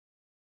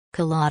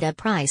Kalata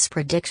Price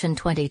Prediction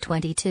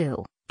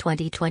 2022,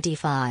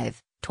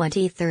 2025,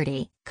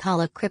 2030,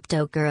 Kala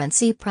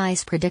Cryptocurrency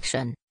Price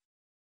Prediction.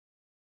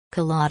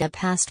 Kalata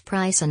Past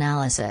Price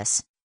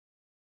Analysis.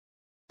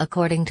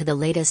 According to the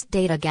latest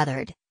data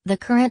gathered, the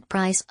current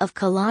price of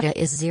Kalata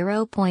is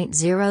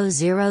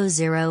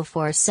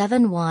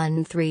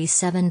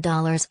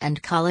 $0.00047137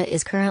 and Kala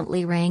is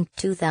currently ranked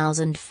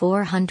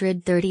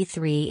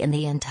 2,433 in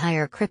the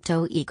entire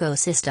crypto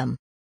ecosystem.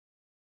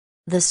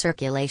 The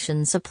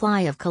circulation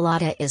supply of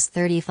Kalata is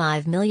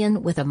 35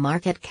 million with a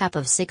market cap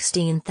of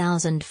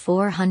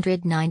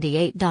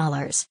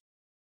 $16,498.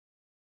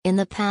 In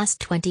the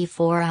past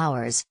 24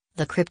 hours,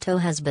 the crypto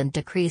has been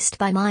decreased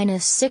by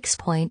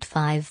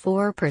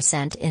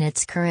 -6.54% in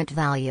its current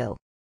value.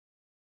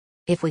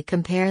 If we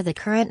compare the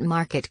current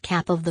market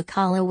cap of the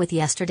Kala with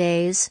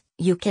yesterday's,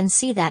 you can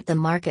see that the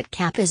market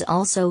cap is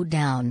also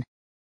down.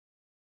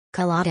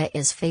 Kalata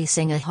is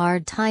facing a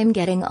hard time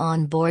getting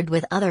on board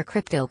with other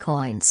crypto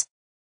coins.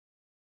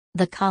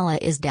 The Kala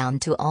is down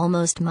to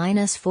almost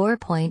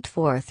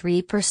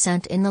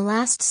 -4.43% in the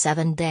last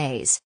 7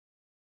 days.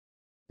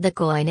 The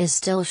coin is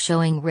still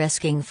showing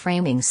risking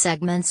framing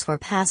segments for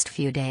past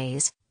few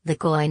days. The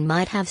coin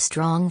might have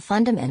strong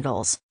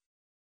fundamentals,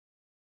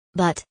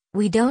 but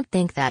we don't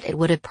think that it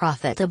would a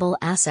profitable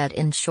asset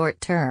in short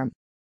term.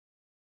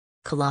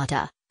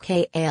 Kalata,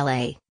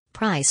 KALA,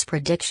 Price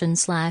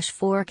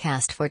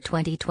Prediction/Forecast for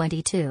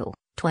 2022,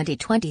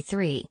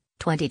 2023,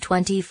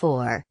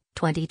 2024,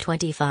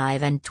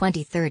 2025 and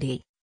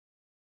 2030.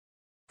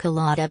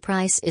 Kalata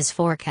price is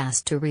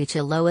forecast to reach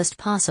a lowest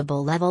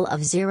possible level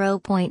of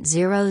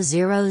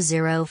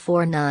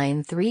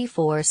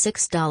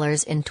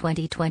 $0.00049346 in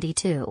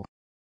 2022.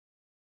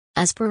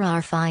 As per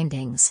our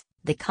findings,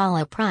 the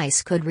Kala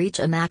price could reach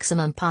a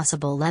maximum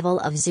possible level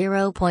of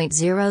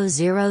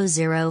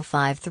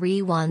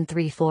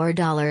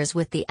 $0.00053134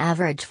 with the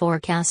average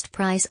forecast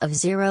price of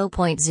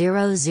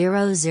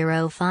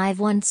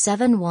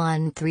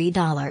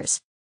 $0.00051713.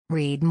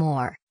 Read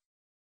more.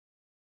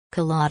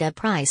 Kalata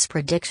Price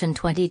Prediction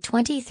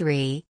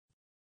 2023.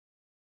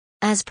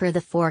 As per the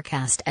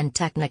forecast and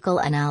technical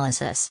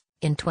analysis,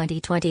 in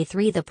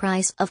 2023 the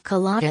price of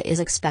Kalata is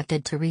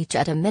expected to reach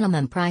at a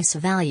minimum price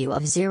value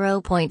of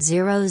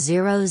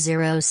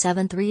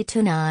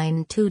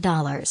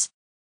 $0.00073292.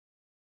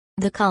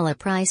 The Kala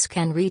price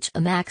can reach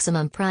a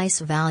maximum price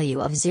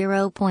value of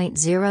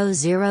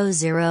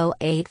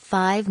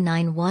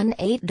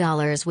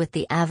 $0.00085918 with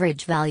the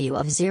average value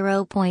of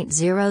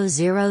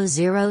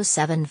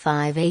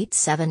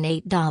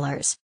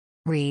 $0.00075878.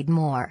 Read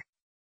more.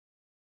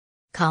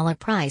 Kala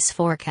price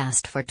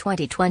forecast for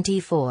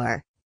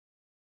 2024.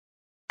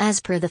 As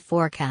per the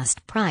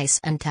forecast price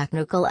and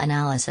technical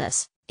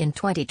analysis, in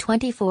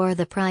 2024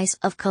 the price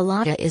of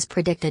Kalata is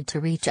predicted to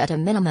reach at a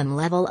minimum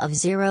level of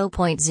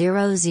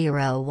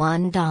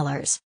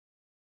 $0.001.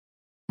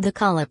 The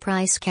Kala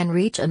price can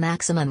reach a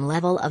maximum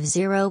level of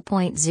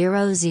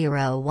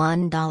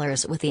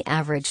 $0.001 with the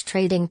average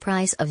trading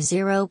price of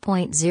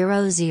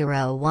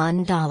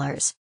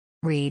 $0.001.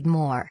 Read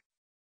more.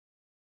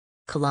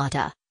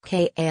 Kalata,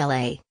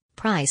 KALA,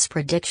 Price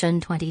Prediction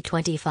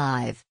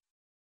 2025.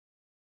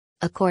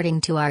 According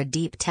to our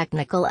deep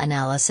technical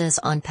analysis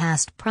on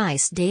past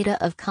price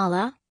data of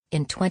Kala,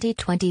 in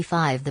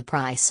 2025 the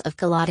price of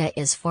Kalata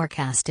is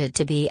forecasted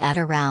to be at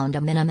around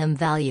a minimum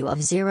value of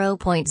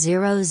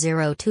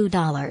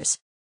 $0.002.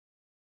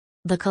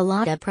 The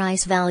Kalata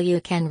price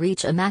value can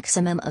reach a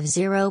maximum of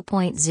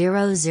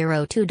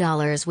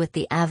 $0.002 with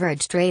the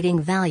average trading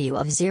value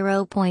of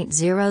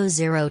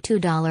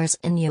 $0.002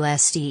 in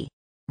USD.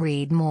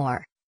 Read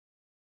more.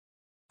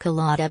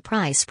 Kalata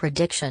Price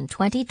Prediction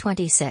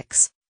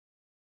 2026.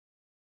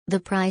 The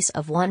price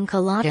of one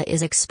Kalata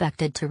is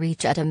expected to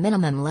reach at a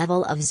minimum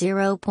level of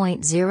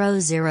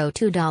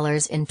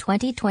 $0.002 in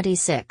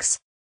 2026.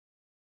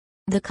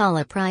 The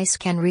Kala price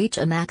can reach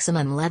a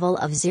maximum level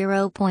of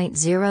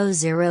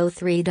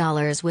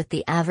 $0.003 with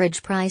the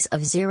average price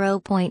of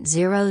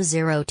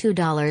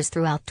 $0.002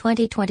 throughout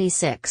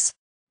 2026.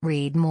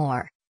 Read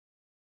more.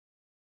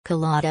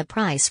 Kalata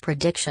Price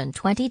Prediction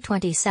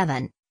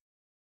 2027.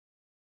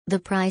 The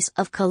price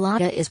of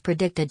Kalata is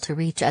predicted to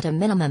reach at a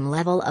minimum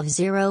level of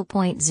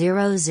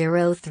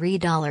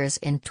 $0.003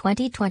 in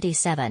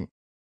 2027.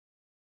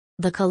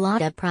 The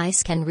Kalata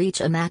price can reach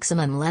a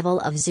maximum level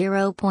of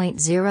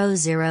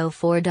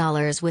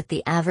 $0.004 with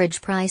the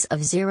average price of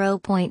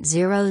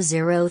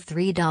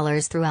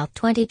 $0.003 throughout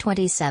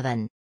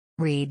 2027.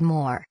 Read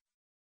more.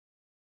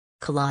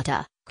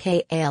 Kalata,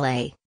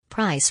 KALA,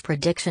 Price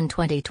Prediction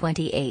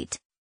 2028.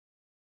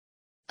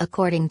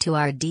 According to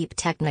our deep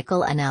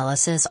technical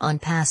analysis on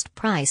past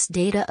price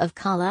data of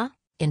Kala,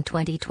 in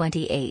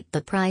 2028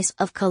 the price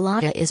of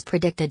Kalata is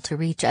predicted to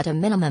reach at a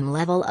minimum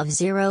level of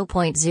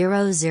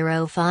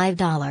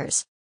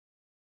 $0.005.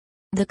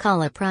 The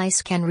Kala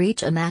price can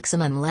reach a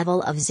maximum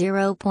level of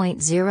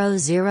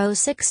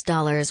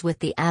 $0.006 with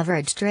the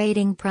average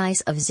trading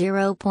price of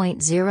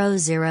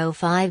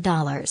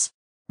 $0.005.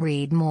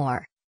 Read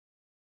more.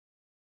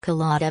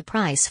 Kalata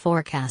Price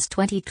Forecast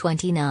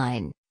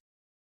 2029.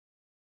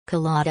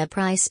 Kalata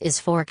price is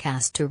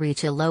forecast to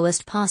reach a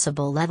lowest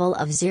possible level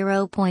of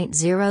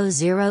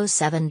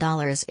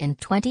 $0.007 in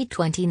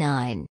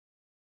 2029.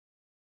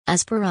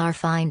 As per our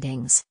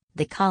findings,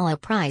 the Kalata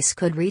price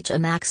could reach a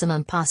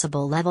maximum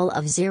possible level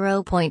of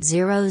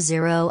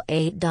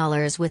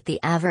 $0.008 with the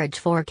average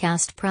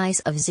forecast price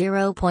of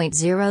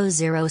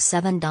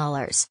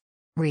 $0.007.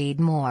 Read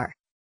more.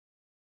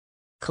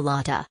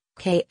 Kalata,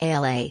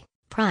 KALA,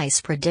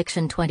 Price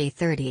Prediction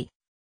 2030.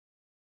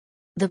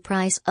 The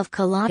price of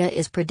Kalata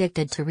is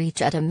predicted to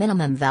reach at a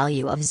minimum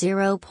value of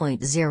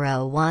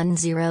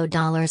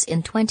 $0.010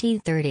 in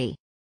 2030.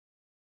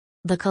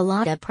 The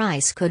Kalata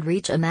price could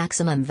reach a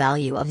maximum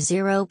value of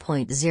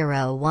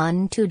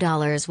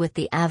 $0.012 with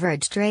the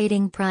average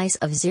trading price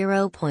of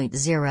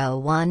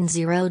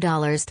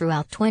 $0.010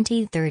 throughout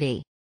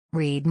 2030.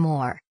 Read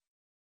more.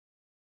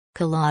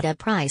 Kalata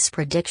Price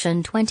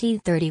Prediction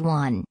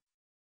 2031.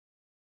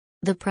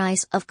 The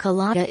price of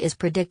Kalata is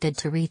predicted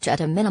to reach at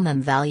a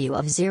minimum value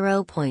of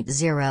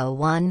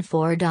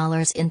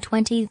 $0.014 in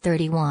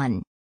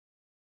 2031.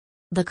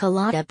 The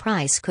Kalata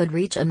price could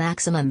reach a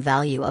maximum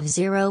value of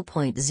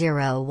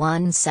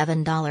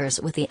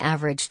 $0.017 with the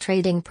average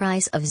trading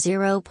price of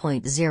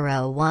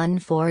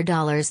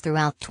 $0.014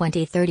 throughout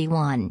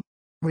 2031.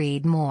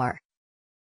 Read more.